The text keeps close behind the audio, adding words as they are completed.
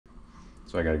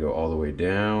So I gotta go all the way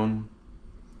down,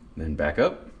 then back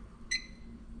up.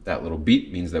 That little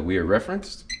beep means that we are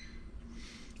referenced.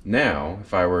 Now,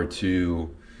 if I were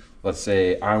to, let's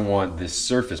say I want this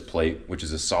surface plate, which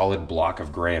is a solid block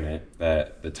of granite,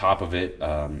 that the top of it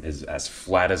is as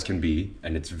flat as can be,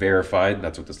 and it's verified.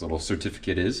 That's what this little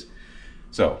certificate is.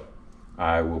 So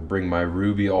I will bring my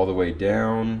ruby all the way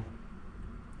down,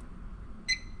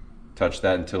 touch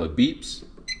that until it beeps.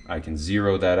 I can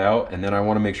zero that out, and then I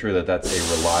want to make sure that that's a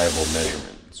reliable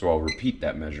measurement. So I'll repeat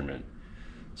that measurement.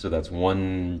 So that's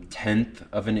 1/10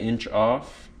 of an inch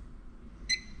off.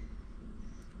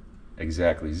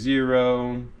 Exactly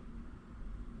 0.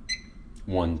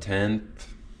 1/10.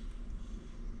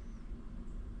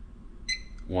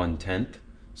 1/10.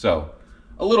 So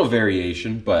a little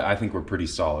variation, but I think we're pretty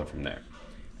solid from there.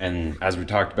 And as we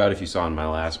talked about, if you saw in my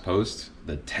last post,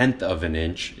 the 10th of an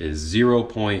inch is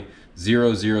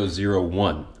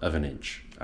 0.0001 of an inch.